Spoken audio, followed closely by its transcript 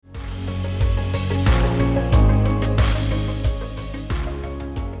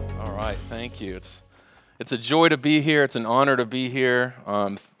Thank you. It's a joy to be here. It's an honor to be here.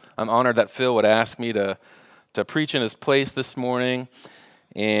 I'm honored that Phil would ask me to preach in his place this morning.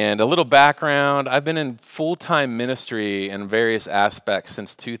 And a little background, I've been in full-time ministry in various aspects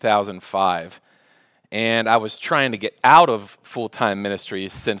since 2005. And I was trying to get out of full-time ministry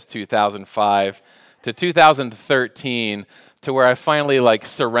since 2005 to 2013 to where I finally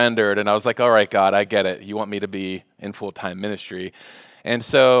surrendered and I was like, all right, God, I get it. You want me to be in full-time ministry. And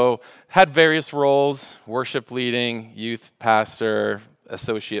so had various roles, worship leading, youth pastor,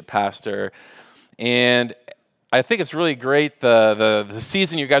 associate pastor. And I think it's really great the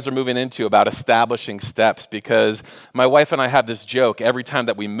season you guys are moving into about establishing steps, because my wife and I have this joke every time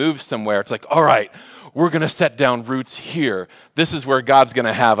that we move somewhere. It's like, all right, we're going to set down roots here. This is where God's going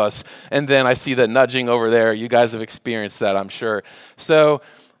to have us. And then I see the nudging over there. You guys have experienced that, I'm sure. So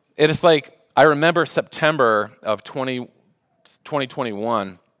it is like, I remember September of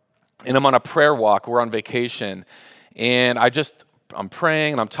 2021, and I'm on a prayer walk. We're on vacation, and I'm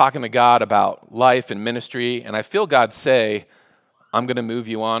praying, and I'm talking to God about life and ministry, and I feel God say, I'm going to move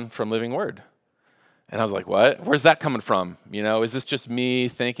you on from Living Word. And I was like, what? Where's that coming from? Is this just me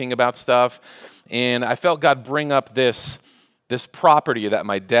thinking about stuff? And I felt God bring up this property that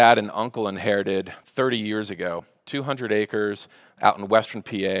my dad and uncle inherited 30 years ago, 200 acres out in western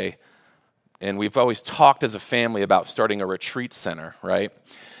PA. And we've always talked as a family about starting a retreat center, right?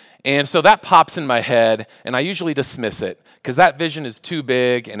 And so that pops in my head, and I usually dismiss it because that vision is too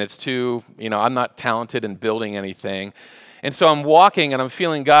big and it's too, I'm not talented in building anything. And so I'm walking and I'm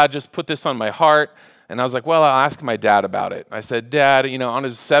feeling God just put this on my heart. And I was like, well, I'll ask my dad about it. I said, Dad, on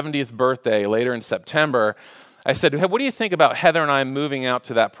his 70th birthday later in September, I said, hey, what do you think about Heather and I moving out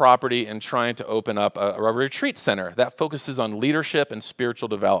to that property and trying to open up a retreat center that focuses on leadership and spiritual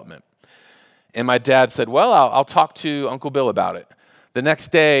development? And my dad said, well, I'll talk to Uncle Bill about it. The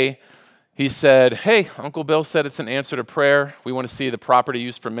next day, he said, hey, Uncle Bill said it's an answer to prayer. We want to see the property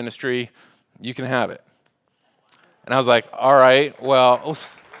used for ministry. You can have it. And I was like, all right, well,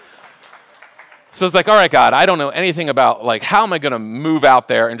 so it's like, all right, God, I don't know anything about, how am I going to move out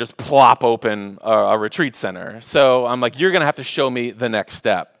there and just plop open a retreat center? So I'm like, you're going to have to show me the next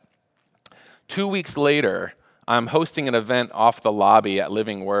step. 2 weeks later, I'm hosting an event off the lobby at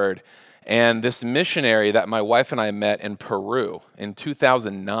Living Word, and this missionary that my wife and I met in Peru in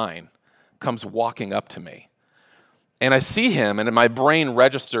 2009 comes walking up to me. And I see him, and my brain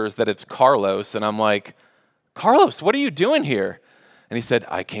registers that it's Carlos, and I'm like, Carlos, what are you doing here? And he said,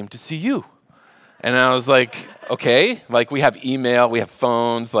 I came to see you. And I was like, okay, we have email, we have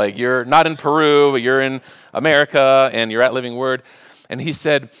phones, you're not in Peru, but you're in America, and you're at Living Word. And he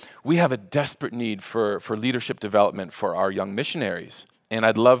said, we have a desperate need for leadership development for our young missionaries. And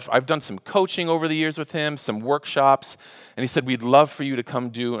I've done some coaching over the years with him, some workshops. And he said, we'd love for you to come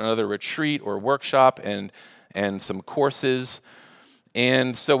do another retreat or workshop and some courses.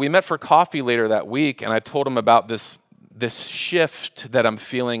 And so we met for coffee later that week, and I told him about this shift that I'm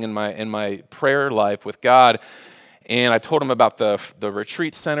feeling in my prayer life with God. And I told him about the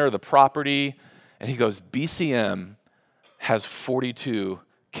retreat center, the property. And he goes, BCM has 42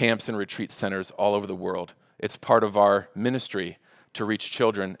 camps and retreat centers all over the world. It's part of our ministry to reach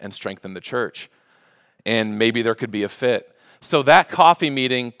children and strengthen the church. And maybe there could be a fit. So that coffee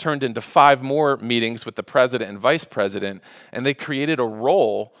meeting turned into 5 more meetings with the president and vice president, and they created a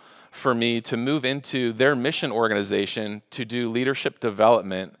role for me to move into their mission organization to do leadership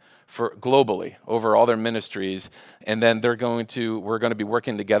development for globally over all their ministries. And then we're going to be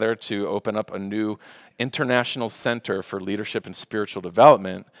working together to open up a new international center for leadership and spiritual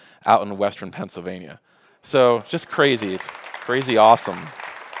development out in western Pennsylvania. So just crazy. It's crazy awesome.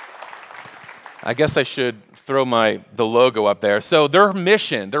 I guess I should throw the logo up there. So their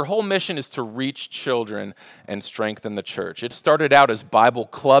whole mission is to reach children and strengthen the church. It started out as Bible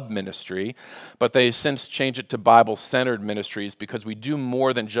Club ministry, but they since changed it to Bible-centered ministries because we do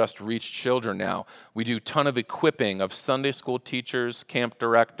more than just reach children now. We do a ton of equipping of Sunday school teachers, camp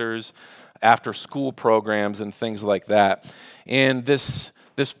directors, after-school programs, and things like that. And this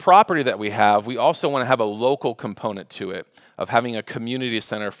property that we have, we also want to have a local component to it, of having a community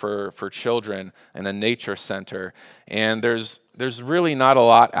center for children and a nature center. And there's really not a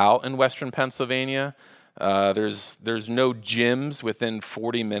lot out in western Pennsylvania. There's no gyms within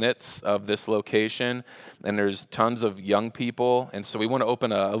 40 minutes of this location, and there's tons of young people. And so we want to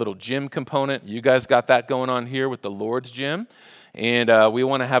open a little gym component. You guys got that going on here with the Lord's Gym. And we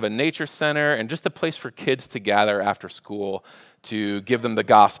want to have a nature center and just a place for kids to gather after school to give them the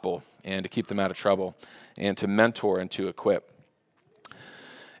gospel and to keep them out of trouble and to mentor and to equip.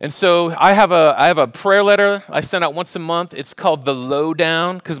 And so I have a prayer letter I send out once a month. It's called the Lowe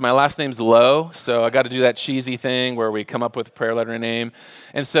Down because my last name's Lowe. So I got to do that cheesy thing where we come up with a prayer letter name.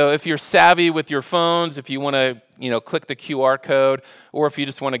 And so if you're savvy with your phones, if you want to, click the QR code, or if you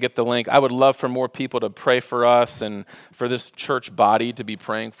just want to get the link, I would love for more people to pray for us and for this church body to be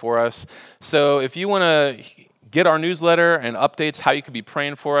praying for us. So if you want to get our newsletter and updates how you could be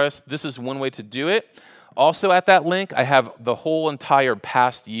praying for us, this is one way to do it. Also at that link, I have the whole entire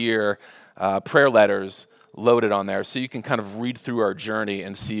past year prayer letters loaded on there, so you can kind of read through our journey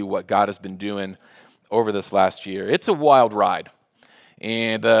and see what God has been doing over this last year. It's a wild ride.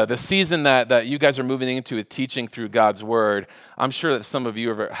 And the season that you guys are moving into with teaching through God's Word, I'm sure that some of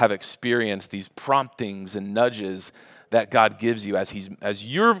you have experienced these promptings and nudges that God gives you as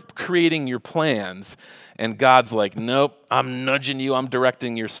you're creating your plans, and God's like, nope, I'm nudging you, I'm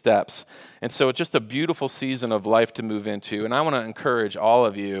directing your steps. And so it's just a beautiful season of life to move into, and I want to encourage all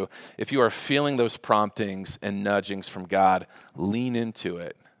of you, if you are feeling those promptings and nudgings from God, lean into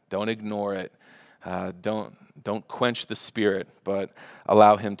it. Don't ignore it. Don't quench the Spirit, but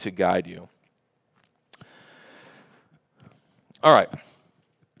allow Him to guide you. All right,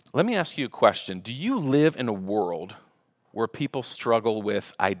 let me ask you a question. Do you live in a world where people struggle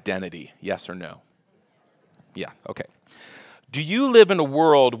with identity? Yes or no? Yeah, okay. Do you live in a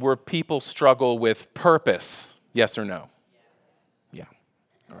world where people struggle with purpose? Yes or no? Yeah.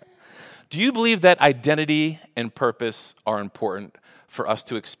 All right. Do you believe that identity and purpose are important for us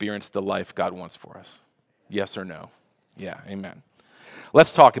to experience the life God wants for us? Yes or no? Yeah, amen.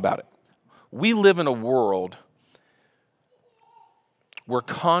 Let's talk about it. We live in a world where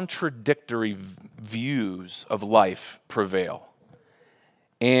contradictory views of life prevail.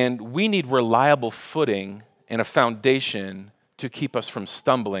 And we need reliable footing and a foundation to keep us from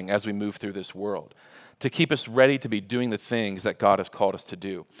stumbling as we move through this world, to keep us ready to be doing the things that God has called us to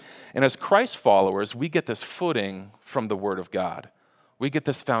do. And as Christ followers, we get this footing from the Word of God. We get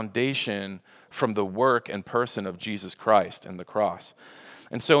this foundation from the work and person of Jesus Christ and the cross.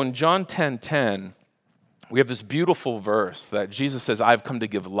 And so in John 10:10, we have this beautiful verse that Jesus says, I've come to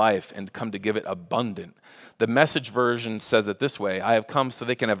give life and come to give it abundant. The Message version says it this way, I have come so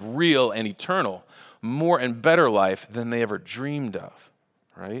they can have real and eternal, more and better life than they ever dreamed of,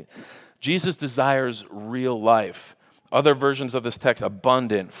 right? Jesus desires real life. Other versions of this text,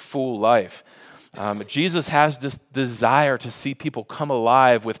 abundant, full life. Jesus has this desire to see people come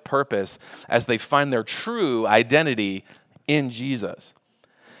alive with purpose as they find their true identity in Jesus.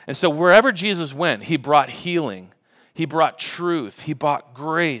 And so wherever Jesus went, he brought healing, he brought truth, he brought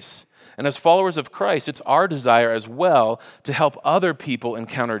grace. And as followers of Christ, it's our desire as well to help other people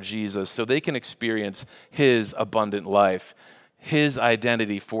encounter Jesus so they can experience his abundant life, his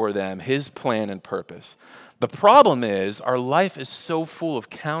identity for them, his plan and purpose. The problem is our life is so full of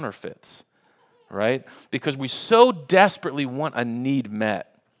counterfeits, right? Because we so desperately want a need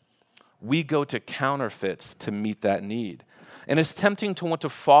met, we go to counterfeits to meet that need. And it's tempting to want to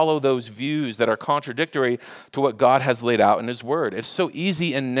follow those views that are contradictory to what God has laid out in His Word. It's so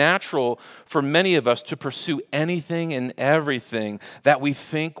easy and natural for many of us to pursue anything and everything that we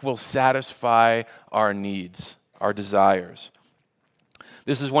think will satisfy our needs, our desires.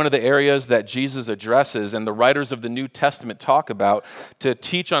 This is one of the areas that Jesus addresses and the writers of the New Testament talk about to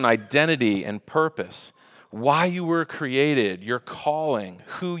teach on identity and purpose, why you were created, your calling,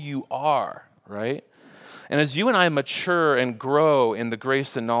 who you are, right? And as you and I mature and grow in the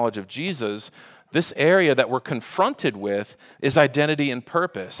grace and knowledge of Jesus, this area that we're confronted with is identity and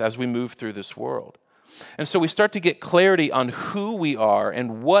purpose as we move through this world. And so we start to get clarity on who we are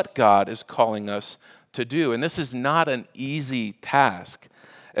and what God is calling us to do. And this is not an easy task,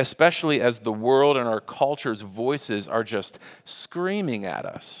 especially as the world and our culture's voices are just screaming at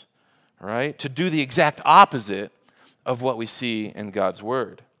us, right? To do the exact opposite of what we see in God's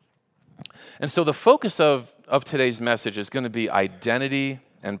Word. And so the focus of today's message is going to be identity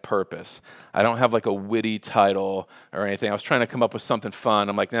and purpose. I don't have like a witty title or anything. I was trying to come up with something fun.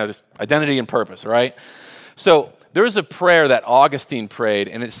 I'm like, no, just identity and purpose, right? So there is a prayer that Augustine prayed,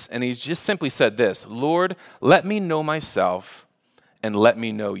 and he just simply said this, Lord, let me know myself and let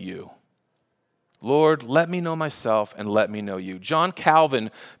me know you. Lord, let me know myself and let me know you. John Calvin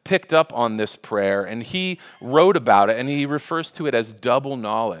picked up on this prayer, and he wrote about it, and he refers to it as double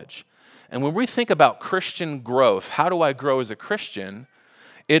knowledge. And when we think about Christian growth, how do I grow as a Christian?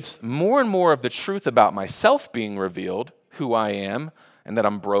 It's more and more of the truth about myself being revealed, who I am, and that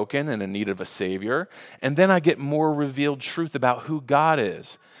I'm broken and in need of a Savior. And then I get more revealed truth about who God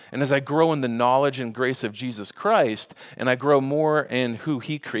is. And as I grow in the knowledge and grace of Jesus Christ, and I grow more in who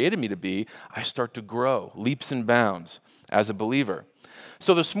He created me to be, I start to grow leaps and bounds as a believer.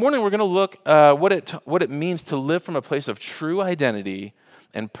 So this morning we're going to look what it means to live from a place of true identity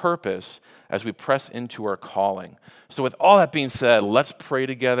and purpose as we press into our calling. So with all that being said, let's pray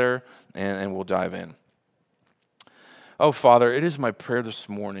together and we'll dive in. Oh, Father, it is my prayer this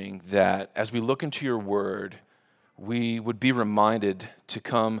morning that as we look into your word, we would be reminded to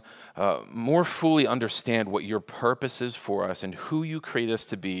come more fully understand what your purpose is for us and who you create us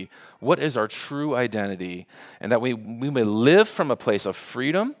to be, what is our true identity, and that we may live from a place of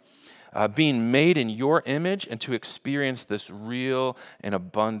freedom, being made in your image, and to experience this real and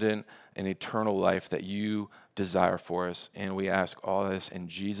abundant and eternal life that you desire for us. And we ask all this in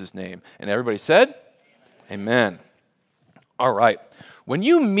Jesus' name. And everybody said, Amen. All right. When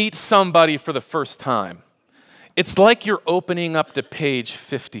you meet somebody for the first time, it's like you're opening up to page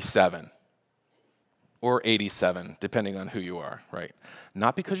 57 or 87, depending on who you are, right?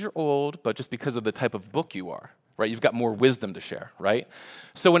 Not because you're old, but just because of the type of book you are, right? You've got more wisdom to share, right?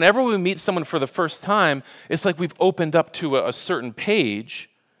 So whenever we meet someone for the first time, it's like we've opened up to a certain page,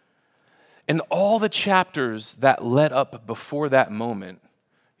 and all the chapters that led up before that moment,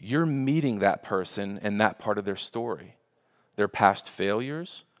 you're meeting that person and that part of their story, their past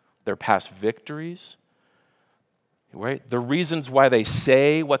failures, their past victories, right? The reasons why they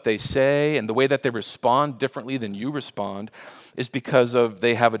say what they say and the way that they respond differently than you respond is because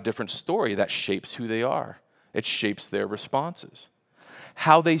they have a different story that shapes who they are. It shapes their responses.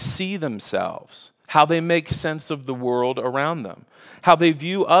 How they see themselves, how they make sense of the world around them, how they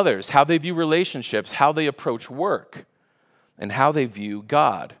view others, how they view relationships, how they approach work, and how they view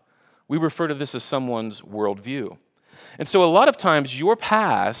God. We refer to this as someone's worldview. And so a lot of times your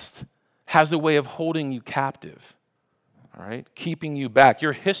past has a way of holding you captive. All right, keeping you back.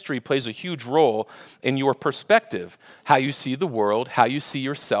 Your history plays a huge role in your perspective, how you see the world, how you see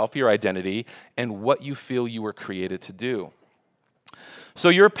yourself, your identity, and what you feel you were created to do. So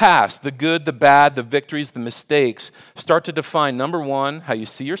your past, the good, the bad, the victories, the mistakes, start to define, number one, how you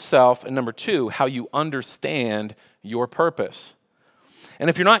see yourself, and number two, how you understand your purpose. And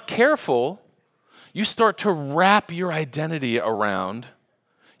if you're not careful, you start to wrap your identity around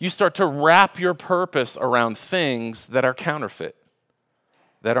You start to wrap your purpose around things that are counterfeit,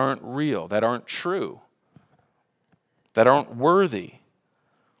 that aren't real, that aren't true, that aren't worthy.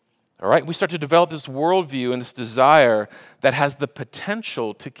 All right? We start to develop this worldview and this desire that has the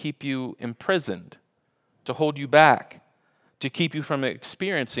potential to keep you imprisoned, to hold you back, to keep you from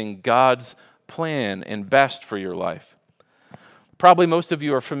experiencing God's plan and best for your life. Probably most of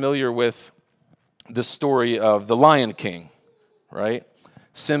you are familiar with the story of the Lion King, right?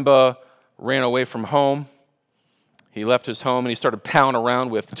 Simba ran away from home. He left his home and he started palling around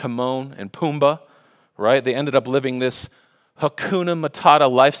with Timon and Pumbaa, right? They ended up living this Hakuna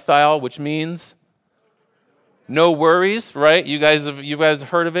Matata lifestyle, which means no worries, right? You guys have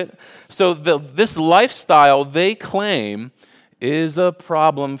heard of it? So this lifestyle they claim is a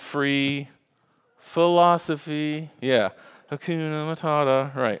problem-free philosophy. Yeah, Hakuna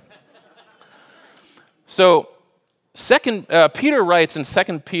Matata, right. So Peter writes in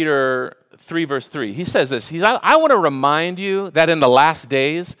 2 Peter 3, verse 3, he says this, I want to remind you that in the last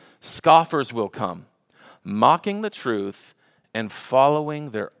days, scoffers will come, mocking the truth and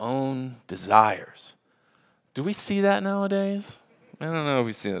following their own desires. Do we see that nowadays? I don't know if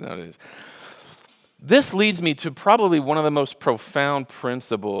we see that nowadays. This leads me to probably one of the most profound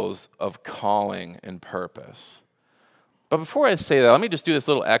principles of calling and purpose. But before I say that, let me just do this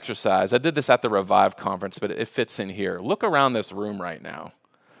little exercise. I did this at the Revive conference, but it fits in here. Look around this room right now.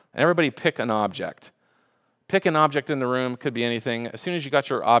 And everybody pick an object. Pick an object in the room. Could be anything. As soon as you got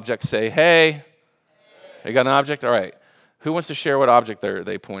your object, say, hey. You got an object? All right. Who wants to share what object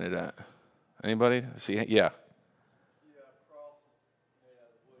they pointed at? Anybody? See? Yeah.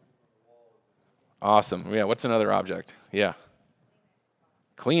 Awesome. Yeah, what's another object? Yeah.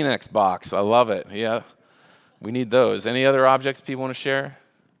 Kleenex box. I love it. Yeah. We need those. Any other objects people want to share?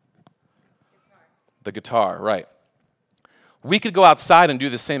 The guitar, right. We could go outside and do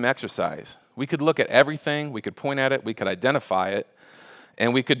the same exercise. We could look at everything, we could point at it, we could identify it,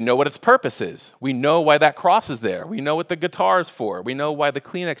 and we could know what its purpose is. We know why that cross is there. We know what the guitar is for. We know why the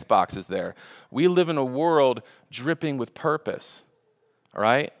Kleenex box is there. We live in a world dripping with purpose, all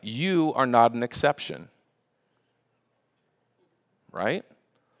right? You are not an exception, right?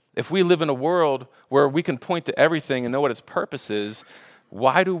 If we live in a world where we can point to everything and know what its purpose is,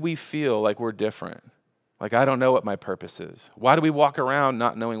 why do we feel like we're different? Like, I don't know what my purpose is. Why do we walk around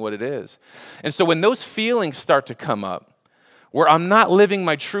not knowing what it is? And so when those feelings start to come up, where I'm not living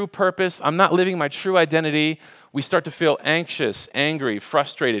my true purpose, I'm not living my true identity, we start to feel anxious, angry,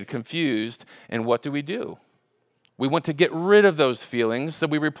 frustrated, confused, and what do? We want to get rid of those feelings, so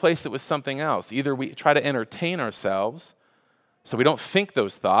we replace it with something else. Either we try to entertain ourselves so we don't think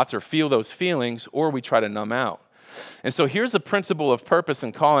those thoughts or feel those feelings, or we try to numb out. And so here's the principle of purpose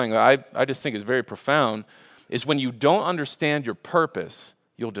and calling that I just think is very profound, is when you don't understand your purpose,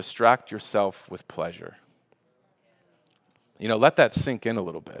 you'll distract yourself with pleasure. Let that sink in a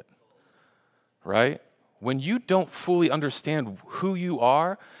little bit, right? When you don't fully understand who you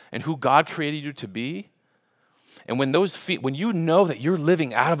are and who God created you to be, and when you know that you're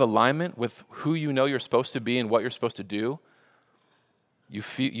living out of alignment with who you know you're supposed to be and what you're supposed to do, you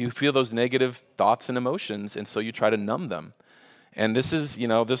feel those negative thoughts and emotions, and so you try to numb them. And this is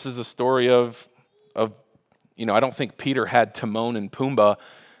a story of I don't think Peter had Timon and Pumbaa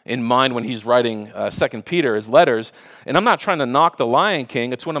in mind when he's writing 2 Peter, his letters. And I'm not trying to knock The Lion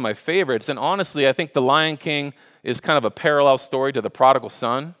King. It's one of my favorites. And honestly, I think The Lion King is kind of a parallel story to the prodigal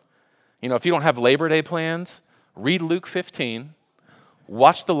son. If you don't have Labor Day plans, read Luke 15,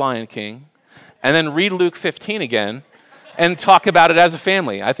 watch The Lion King, and then read Luke 15 again and talk about it as a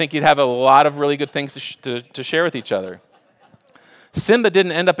family. I think you'd have a lot of really good things to share with each other. Simba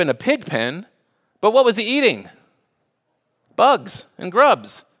didn't end up in a pig pen, but what was he eating? Bugs and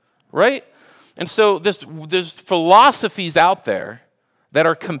grubs, right? And so there's philosophies out there that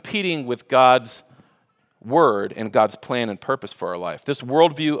are competing with God's word and God's plan and purpose for our life. This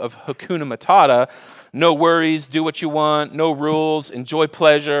worldview of Hakuna Matata, no worries, do what you want, no rules, enjoy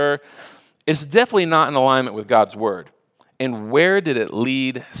pleasure, is definitely not in alignment with God's word. And where did it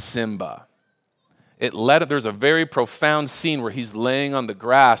lead Simba? There's a very profound scene where he's laying on the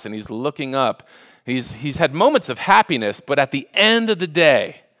grass and he's looking up. He's had moments of happiness, but at the end of the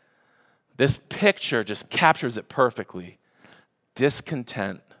day, this picture just captures it perfectly.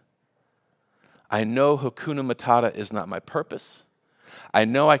 Discontent. I know Hakuna Matata is not my purpose. I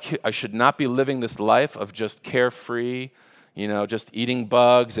know I should not be living this life of just carefree, just eating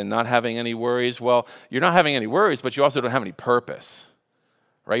bugs and not having any worries. Well, you're not having any worries, but you also don't have any purpose,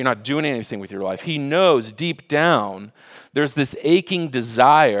 right? You're not doing anything with your life. He knows deep down there's this aching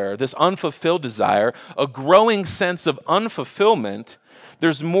desire, this unfulfilled desire, a growing sense of unfulfillment.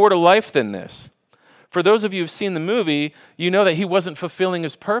 There's more to life than this. For those of you who've seen the movie, you know that he wasn't fulfilling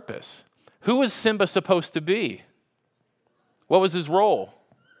his purpose. Who was Simba supposed to be? What was his role?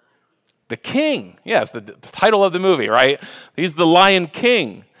 The king. Yes, the title of the movie, right? He's the Lion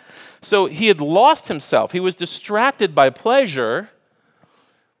King. So he had lost himself. He was distracted by pleasure.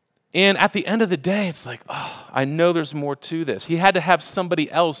 And at the end of the day, it's like, I know there's more to this. He had to have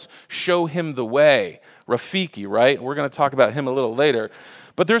somebody else show him the way. Rafiki, right? We're going to talk about him a little later.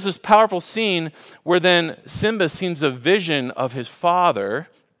 But there's this powerful scene where then Simba sees a vision of his father.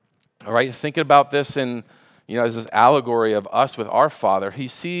 All right, thinking about this as this allegory of us with our father. He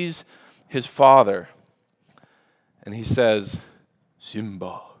sees his father, and he says,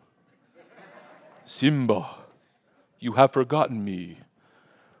 Simba, Simba, you have forgotten me.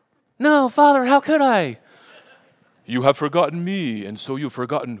 No, Father, how could I? You have forgotten me, and so you've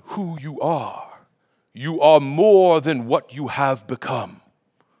forgotten who you are. You are more than what you have become.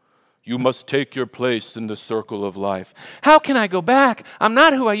 You must take your place in the circle of life. How can I go back? I'm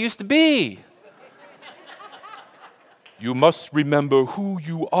not who I used to be. You must remember who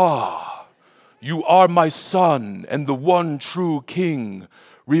you are. You are my son and the one true king.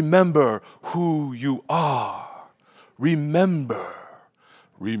 Remember who you are. Remember.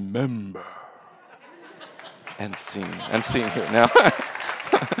 And scene here now.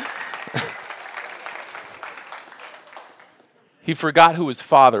 He forgot who his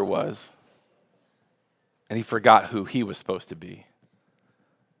father was, and he forgot who he was supposed to be.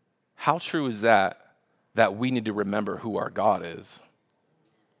 How true is that we need to remember who our God is,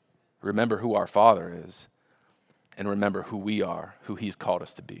 remember who our Father is, and remember who we are, who he's called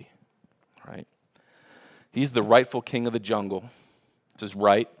us to be, right? He's the rightful king of the jungle. It's his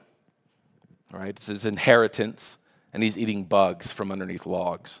right? It's his inheritance, and he's eating bugs from underneath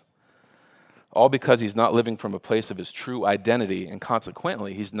logs. All because he's not living from a place of his true identity, and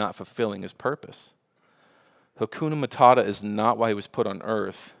consequently, he's not fulfilling his purpose. Hakuna Matata is not why he was put on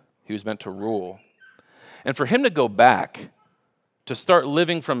earth. He was meant to rule. And for him to go back, to start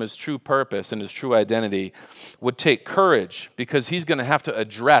living from his true purpose and his true identity, would take courage, because he's going to have to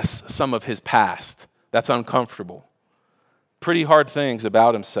address some of his past. That's uncomfortable. Pretty hard things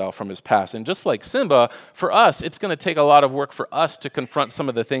about himself from his past. And just like Simba, for us, it's going to take a lot of work for us to confront some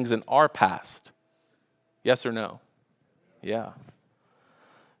of the things in our past. Yes or no? Yeah.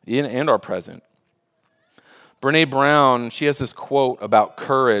 And our present. Brene Brown, she has this quote about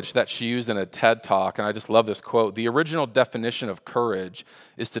courage that she used in a TED Talk, and I just love this quote. The original definition of courage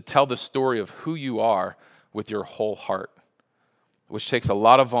is to tell the story of who you are with your whole heart, which takes a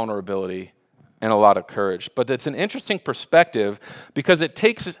lot of vulnerability and a lot of courage. But it's an interesting perspective because it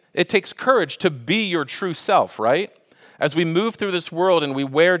takes courage to be your true self, right? As we move through this world and we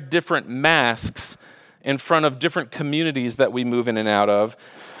wear different masks in front of different communities that we move in and out of,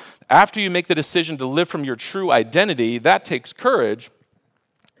 after you make the decision to live from your true identity, that takes courage.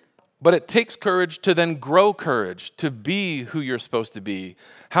 But it takes courage to then grow courage, to be who you're supposed to be.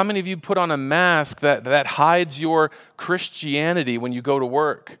 How many of you put on a mask that hides your Christianity when you go to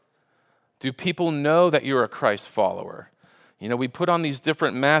work? Do people know that you're a Christ follower? You know, we put on these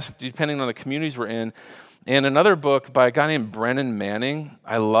different masks depending on the communities we're in. And another book by a guy named Brennan Manning,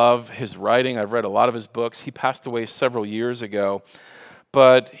 I love his writing. I've read a lot of his books. He passed away several years ago.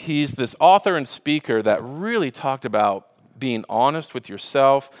 But he's this author and speaker that really talked about being honest with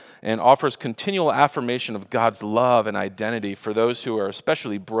yourself and offers continual affirmation of God's love and identity for those who are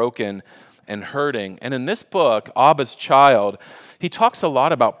especially broken and hurting. And in this book, Abba's Child, he talks a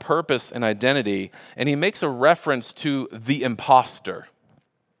lot about purpose and identity, and he makes a reference to the imposter.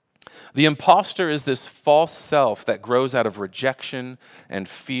 The imposter is this false self that grows out of rejection and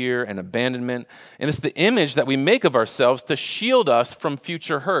fear and abandonment, and it's the image that we make of ourselves to shield us from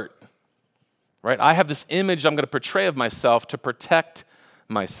future hurt. Right? I have this image I'm going to portray of myself to protect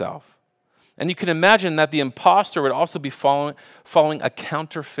myself. And you can imagine that the imposter would also be following a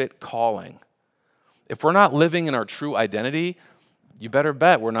counterfeit calling. If we're not living in our true identity, you better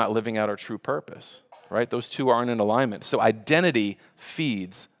bet we're not living out our true purpose. Right? Those two aren't in alignment. So identity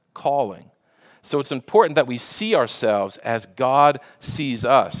feeds calling. So it's important that we see ourselves as God sees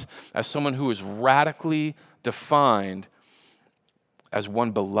us, as someone who is radically defined as one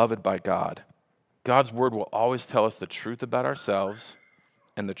beloved by God. God's word will always tell us the truth about ourselves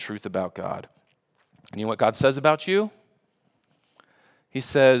and the truth about God. And you know what God says about you? He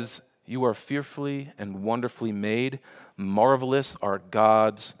says, you are fearfully and wonderfully made. Marvelous are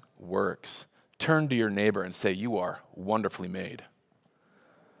God's works. Turn to your neighbor and say, you are wonderfully made.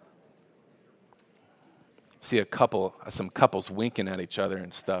 See some couples winking at each other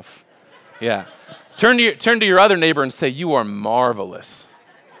and stuff. Yeah. Turn to your other neighbor and say, you are marvelous.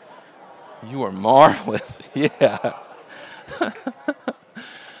 You are marvelous. Yeah.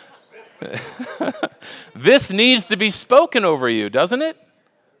 This needs to be spoken over you, doesn't it?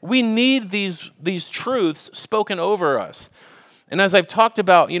 We need these truths spoken over us. And as I've talked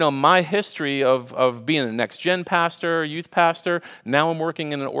about, my history of being a next-gen pastor, youth pastor, now I'm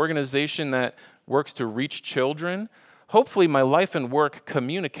working in an organization that works to reach children. Hopefully my life and work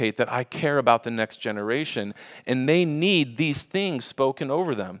communicate that I care about the next generation, and they need these things spoken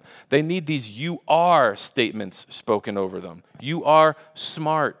over them. They need these you are statements spoken over them. You are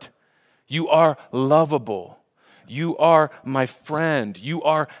smart. You are lovable. You are my friend. You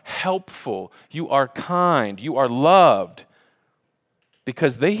are helpful. You are kind. You are loved.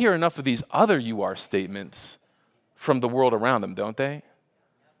 Because they hear enough of these other you are statements from the world around them, don't they?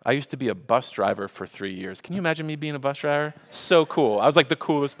 I used to be a bus driver for 3 years. Can you imagine me being a bus driver? So cool. I was like the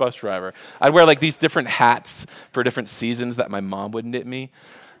coolest bus driver. I'd wear like these different hats for different seasons that my mom would knit me.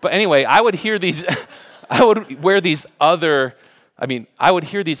 But anyway, I would hear these, I would hear these other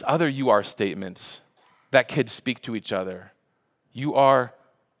you are statements that kids speak to each other. You are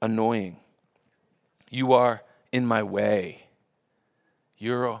annoying. You are in my way.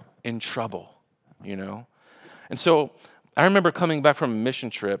 You're in trouble, And so I remember coming back from a mission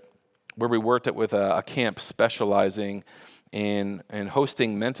trip where we worked with a camp specializing in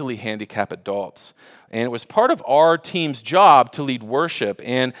hosting mentally handicapped adults. And it was part of our team's job to lead worship.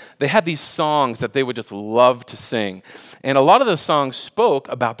 And they had these songs that they would just love to sing. And a lot of the songs spoke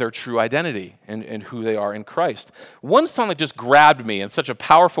about their true identity and who they are in Christ. One song that just grabbed me in such a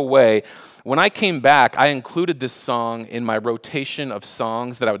powerful way, when I came back, I included this song in my rotation of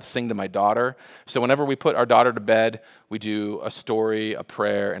songs that I would sing to my daughter. So whenever we put our daughter to bed, we do a story, a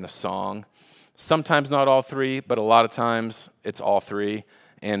prayer, and a song. Sometimes not all three, but a lot of times it's all three.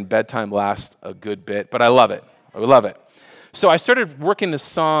 And bedtime lasts a good bit, but I love it. I love it. So I started working this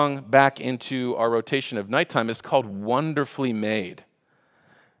song back into our rotation of nighttime. It's called Wonderfully Made.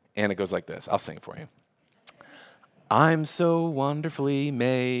 And it goes like this. I'll sing it for you. I'm so wonderfully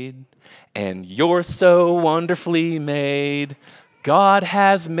made, and you're so wonderfully made. God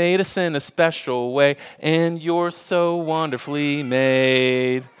has made us in a special way, and you're so wonderfully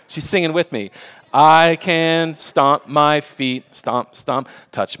made. She's singing with me. I can stomp my feet, stomp, stomp,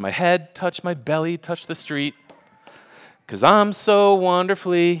 touch my head, touch my belly, touch the street. 'Cause I'm so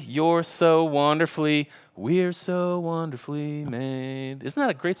wonderfully, you're so wonderfully, we're so wonderfully made. Isn't that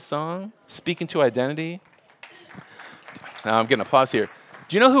a great song? Speaking to identity. Now I'm getting applause here.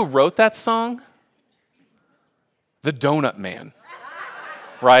 Do you know who wrote that song? the donut man,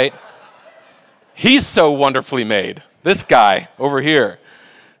 right? He's so wonderfully made. This guy over here,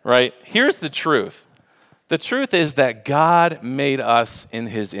 right? Here's the truth. The truth is that God made us in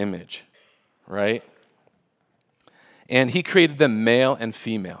his image, right? And he created them male and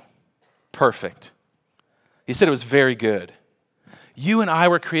female. Perfect. He said it was very good. You and I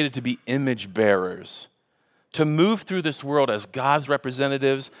were created to be image bearers, to move through this world as God's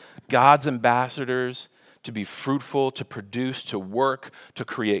representatives, God's ambassadors, to be fruitful, to produce, to work, to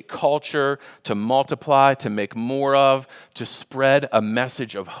create culture, to multiply, to make more of, to spread a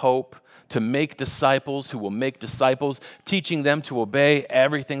message of hope, to make disciples who will make disciples, teaching them to obey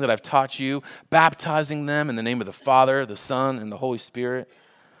everything that I've taught you, baptizing them in the name of the Father, the Son, and the Holy Spirit.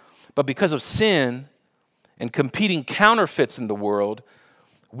 But because of sin and competing counterfeits in the world,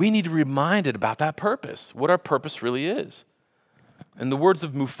 we need to be reminded about that purpose, what our purpose really is. In the words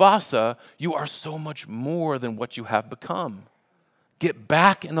of Mufasa, you are so much more than what you have become. Get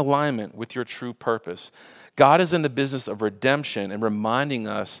back in alignment with your true purpose. God is in the business of redemption and reminding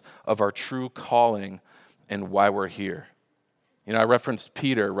us of our true calling and why we're here. You know, I referenced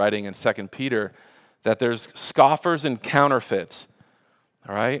Peter writing in 2 Peter that there's scoffers and counterfeits,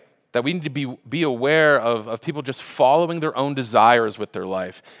 all right? That we need to be aware of people just following their own desires with their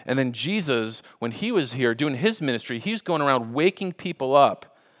life. And then Jesus, when he was here doing his ministry, he's going around waking people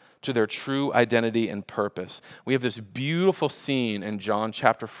up to their true identity and purpose. We have this beautiful scene in John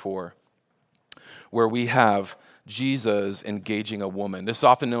chapter 4 where we have Jesus engaging a woman. This is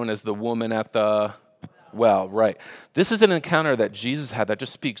often known as the woman at the well, right. This is an encounter that Jesus had that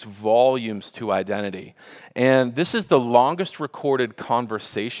just speaks volumes to identity. And this is the longest recorded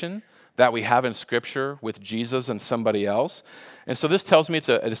conversation that we have in Scripture with Jesus and somebody else. And so this tells me it's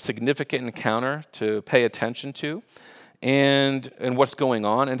a significant encounter to pay attention to and what's going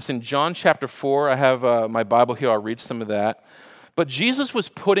on. And it's in John chapter 4. I have my Bible here. I'll read some of that. But Jesus was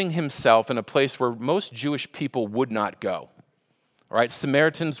putting himself in a place where most Jewish people would not go. All right,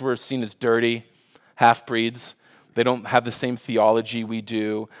 Samaritans were seen as dirty, half-breeds. They don't have the same theology we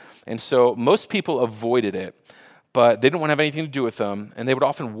do. And so most people avoided it, but they didn't want to have anything to do with them, and they would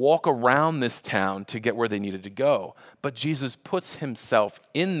often walk around this town to get where they needed to go. But Jesus puts himself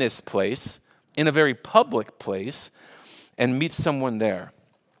in this place, in a very public place, and meets someone there.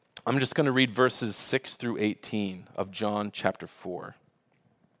 I'm just going to read verses 6 through 18 of John chapter 4.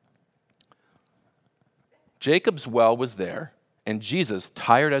 Jacob's well was there, and Jesus,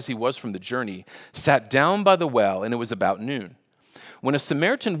 tired as he was from the journey, sat down by the well, and it was about noon. When a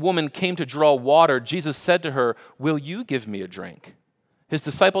Samaritan woman came to draw water, Jesus said to her, "Will you give me a drink?" His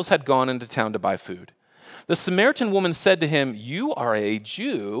disciples had gone into town to buy food. The Samaritan woman said to him, "You are a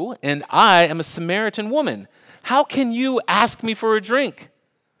Jew, and I am a Samaritan woman. How can you ask me for a drink?"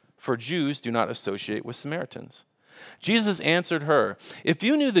 For Jews do not associate with Samaritans. Jesus answered her, "If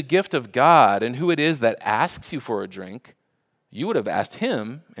you knew the gift of God and who it is that asks you for a drink, you would have asked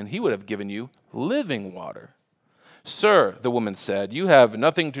him, and he would have given you living water." "Sir," the woman said, "you have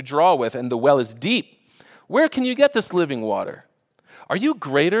nothing to draw with, and the well is deep. Where can you get this living water? Are you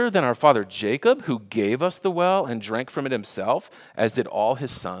greater than our father Jacob, who gave us the well and drank from it himself, as did all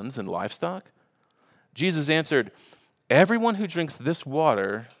his sons and livestock?" Jesus answered, "Everyone who drinks this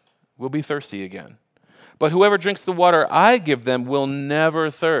water will be thirsty again. But whoever drinks the water I give them will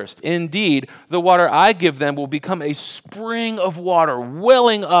never thirst. Indeed, the water I give them will become a spring of water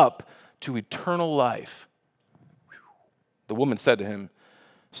welling up to eternal life." The woman said to him,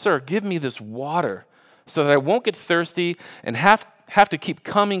 "Sir, give me this water so that I won't get thirsty and have to keep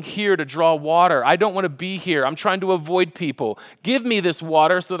coming here to draw water. I don't want to be here. I'm trying to avoid people. Give me this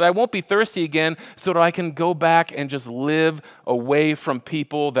water so that I won't be thirsty again, so that I can go back and just live away from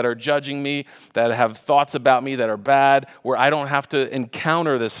people that are judging me, that have thoughts about me that are bad, where I don't have to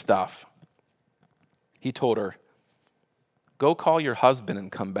encounter this stuff." He told her, "Go call your husband and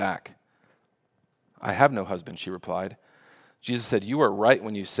come back." "I have no husband," she replied. Jesus said, "You are right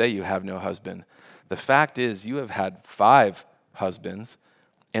when you say you have no husband. The fact is, you have had 5 husbands,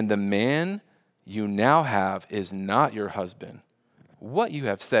 and the man you now have is not your husband. What you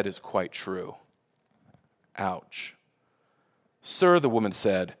have said is quite true." Ouch. "Sir," the woman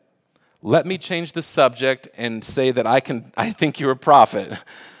said, "let me change the subject and say that I think you're a prophet.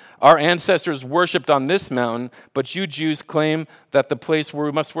 Our ancestors worshipped on this mountain, but you Jews claim that the place where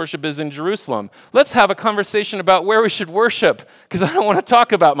we must worship is in Jerusalem. Let's have a conversation about where we should worship, because I don't want to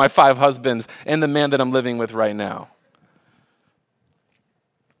talk about my 5 husbands and the man that I'm living with right now."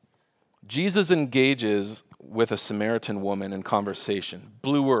 Jesus engages with a Samaritan woman in conversation,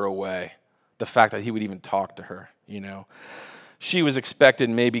 blew her away, the fact that he would even talk to her, you know. She was expected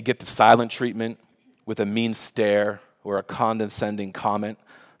maybe get the silent treatment, with a mean stare or a condescending comment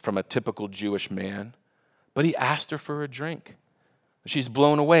from a typical Jewish man, but he asked her for a drink. She's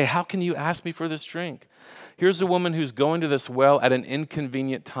blown away. How can you ask me for this drink? Here's a woman who's going to this well at an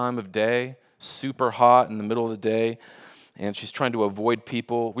inconvenient time of day, super hot in the middle of the day, and she's trying to avoid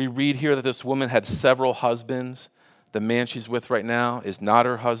people. We read here that this woman had several husbands. The man she's with right now is not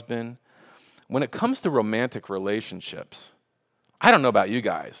her husband. When it comes to romantic relationships, I don't know about you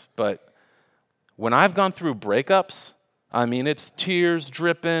guys, but when I've gone through breakups, I mean, it's tears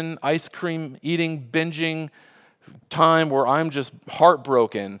dripping, ice cream eating, binging time where I'm just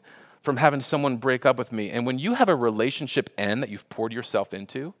heartbroken from having someone break up with me. And when you have a relationship end that you've poured yourself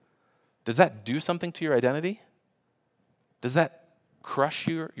into, does that do something to your identity? Does that crush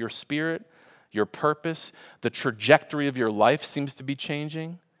your spirit, your purpose? The trajectory of your life seems to be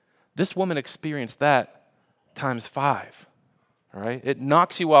changing. This woman experienced that times 5, all right? It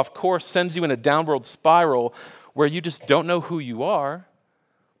knocks you off course, sends you in a downward spiral where you just don't know who you are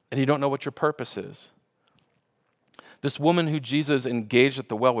and you don't know what your purpose is. This woman who Jesus engaged at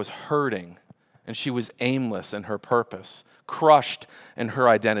the well was hurting, and she was aimless in her purpose, crushed in her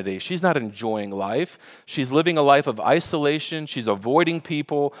identity. She's not enjoying life. She's living a life of isolation. She's avoiding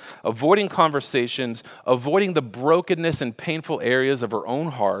people, avoiding conversations, avoiding the brokenness and painful areas of her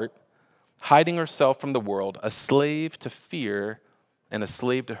own heart, hiding herself from the world, a slave to fear and a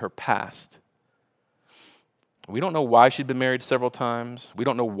slave to her past. We don't know why she'd been married several times. We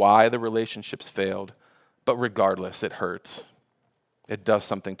don't know why the relationships failed. But regardless, it hurts. It does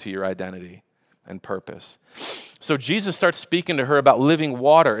something to your identity and purpose. So Jesus starts speaking to her about living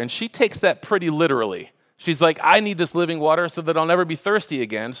water, and she takes that pretty literally. She's like, I need this living water so that I'll never be thirsty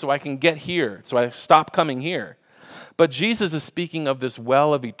again, so I can get here, so I stop coming here. But Jesus is speaking of this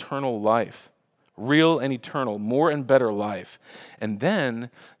well of eternal life, real and eternal, more and better life. And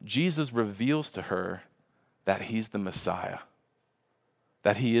then Jesus reveals to her that he's the Messiah,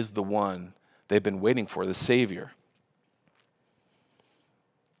 that he is the one they've been waiting for, the Savior.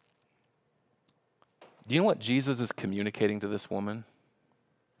 Do you know what Jesus is communicating to this woman?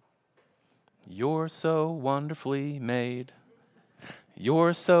 You're so wonderfully made.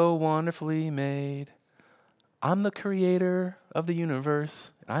 You're so wonderfully made. I'm the creator of the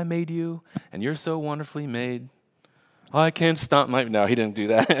universe. I made you, and you're so wonderfully made. I can't stop my... No, he didn't do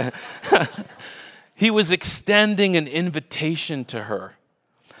that. He was extending an invitation to her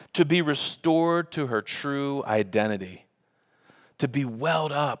to be restored to her true identity, to be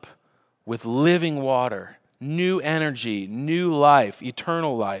welled up with living water, new energy, new life,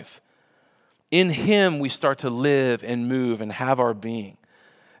 eternal life. In him, we start to live and move and have our being.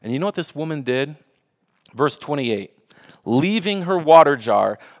 And you know what this woman did? Verse 28, leaving her water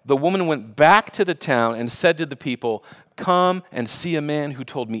jar, the woman went back to the town and said to the people, come and see a man who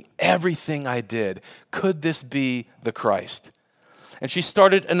told me everything I did. Could this be the Christ? And she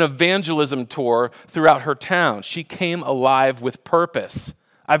started an evangelism tour throughout her town. She came alive with purpose.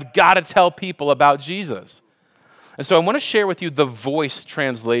 I've got to tell people about Jesus. And so I want to share with you the Voice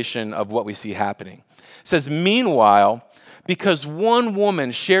translation of what we see happening. It says, meanwhile, because one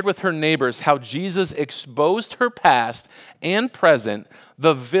woman shared with her neighbors how Jesus exposed her past and present,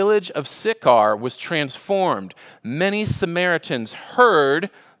 the village of Sychar was transformed. Many Samaritans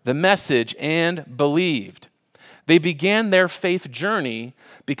heard the message and believed. They began their faith journey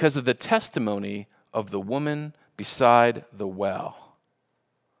because of the testimony of the woman beside the well.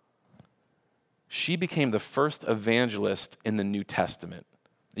 She became the first evangelist in the New Testament.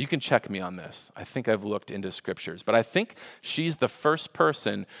 You can check me on this. I think I've looked into scriptures, but I think she's the first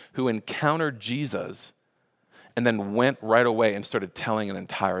person who encountered Jesus and then went right away and started telling an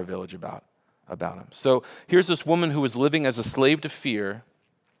entire village about him. So here's this woman who was living as a slave to fear,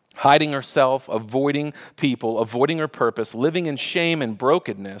 hiding herself, avoiding people, avoiding her purpose, living in shame and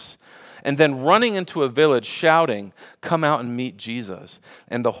brokenness, and then running into a village shouting, come out and meet Jesus.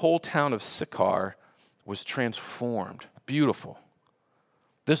 And the whole town of Sychar was transformed. Beautiful.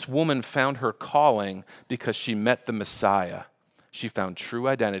 This woman found her calling because she met the Messiah. She found true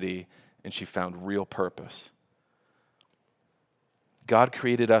identity and she found real purpose. God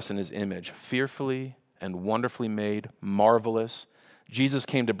created us in his image, fearfully and wonderfully made, marvelous. Jesus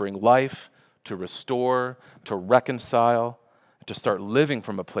came to bring life, to restore, to reconcile, to start living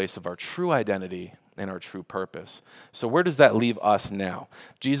from a place of our true identity and our true purpose. So where does that leave us now?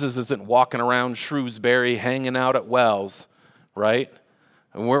 Jesus isn't walking around Shrewsbury hanging out at wells, right?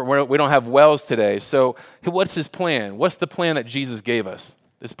 And we don't have wells today. So what's his plan? What's the plan that Jesus gave us?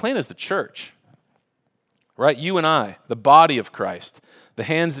 His plan is the church, right? You and I, the body of Christ, the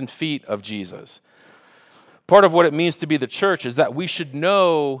hands and feet of Jesus. Part of what it means to be the church is that we should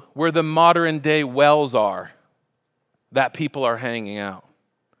know where the modern day wells are that people are hanging out,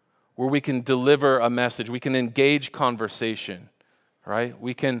 where we can deliver a message, we can engage conversation, right?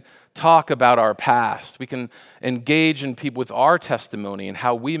 We can talk about our past. We can engage in people with our testimony and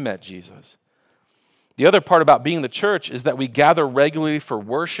how we met Jesus. The other part about being the church is that we gather regularly for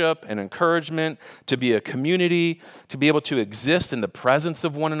worship and encouragement, to be a community, to be able to exist in the presence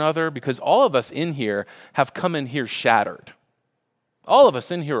of one another, because all of us in here have come in here shattered. All of us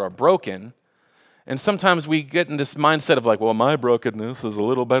in here are broken. And sometimes we get in this mindset of like, well, my brokenness is a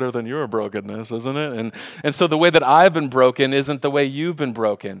little better than your brokenness, isn't it? And so the way that I've been broken isn't the way you've been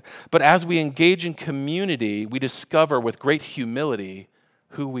broken. But as we engage in community, we discover with great humility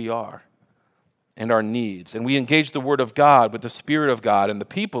who we are and our needs. And we engage the Word of God with the Spirit of God and the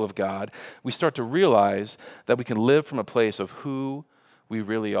people of God. We start to realize that we can live from a place of who we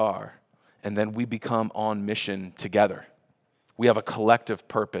really are. And then we become on mission together. We have a collective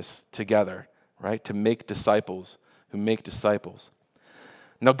purpose together, right? To make disciples who make disciples.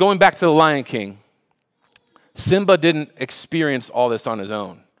 Now, going back to the Lion King, Simba didn't experience all this on his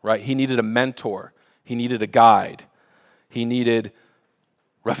own, right? He needed a mentor. He needed a guide. He needed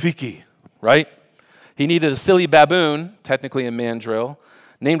Rafiki, right? He needed a silly baboon, technically a mandrill,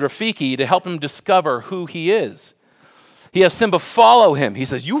 named Rafiki to help him discover who he is. He has Simba follow him. He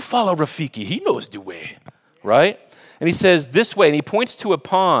says, you follow Rafiki. He knows the way, right? And he says this way, and he points to a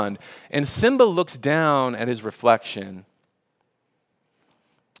pond, and Simba looks down at his reflection,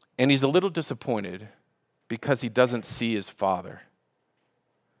 and he's a little disappointed because he doesn't see his father.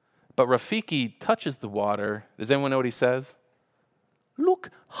 But Rafiki touches the water. Does anyone know what he says?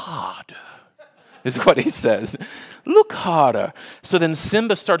 Look harder, is what he says. Look harder. So then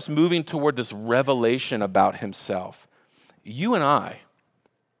Simba starts moving toward this revelation about himself. You and I,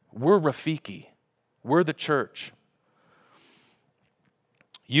 we're Rafiki. We're the church.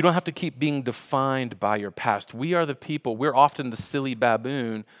 You don't have to keep being defined by your past. We are the people. We're often the silly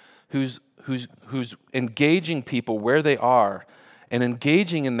baboon who's engaging people where they are and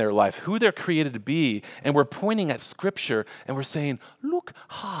engaging in their life, who they're created to be. And we're pointing at Scripture and we're saying, look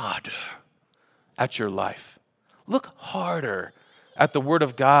harder at your life. Look harder at the Word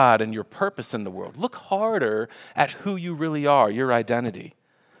of God and your purpose in the world. Look harder at who you really are, your identity.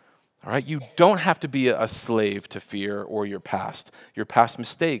 All right, you don't have to be a slave to fear or your past. Your past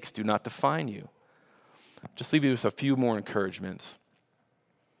mistakes do not define you. Just leave you with a few more encouragements.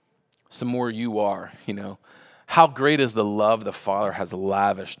 Some more you are, How great is the love the Father has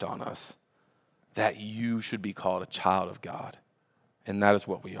lavished on us that you should be called a child of God. And that is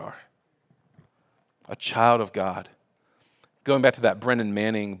what we are. A child of God. Going back to that Brennan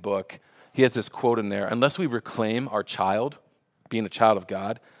Manning book, he has this quote in there, unless we reclaim our child, being a child of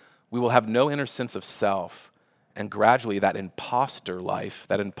God, we will have no inner sense of self, and gradually that imposter life,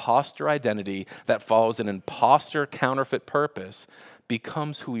 that imposter identity that follows an imposter counterfeit purpose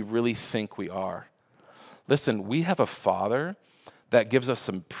becomes who we really think we are. Listen, we have a Father that gives us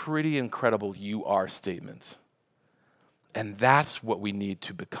some pretty incredible you are statements. And that's what we need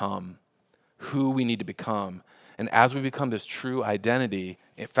to become, who we need to become. And as we become this true identity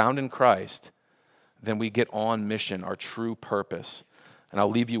found in Christ, then we get on mission, our true purpose. And I'll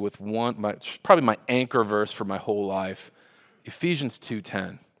leave you with probably my anchor verse for my whole life. Ephesians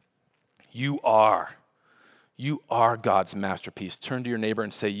 2:10. You are God's masterpiece. Turn to your neighbor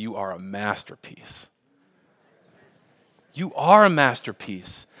and say, you are a masterpiece. You are a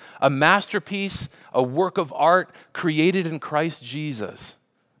masterpiece. A masterpiece, a work of art created in Christ Jesus,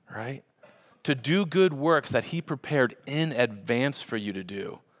 right? To do good works that he prepared in advance for you to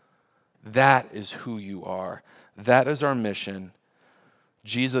do. That is who you are. That is our mission.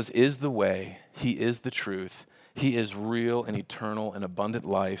 Jesus is the way, he is the truth, he is real and eternal and abundant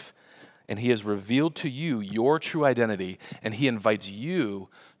life, and he has revealed to you your true identity, and he invites you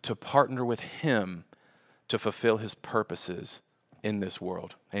to partner with him to fulfill his purposes in this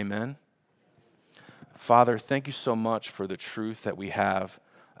world. Amen? Father, thank you so much for the truth that we have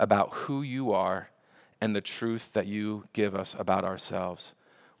about who you are and the truth that you give us about ourselves.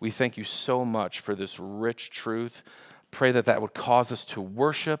 We thank you so much for this rich truth. Pray that would cause us to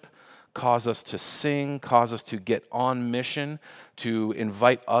worship, cause us to sing, cause us to get on mission, to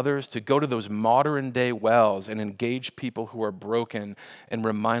invite others, to go to those modern day wells and engage people who are broken and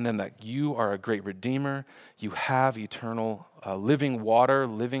remind them that you are a great redeemer, you have eternal living water,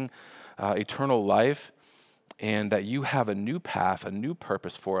 eternal life, and that you have a new path, a new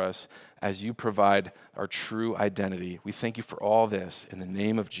purpose for us as you provide our true identity. We thank you for all this in the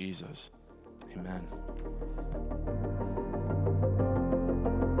name of Jesus. Amen.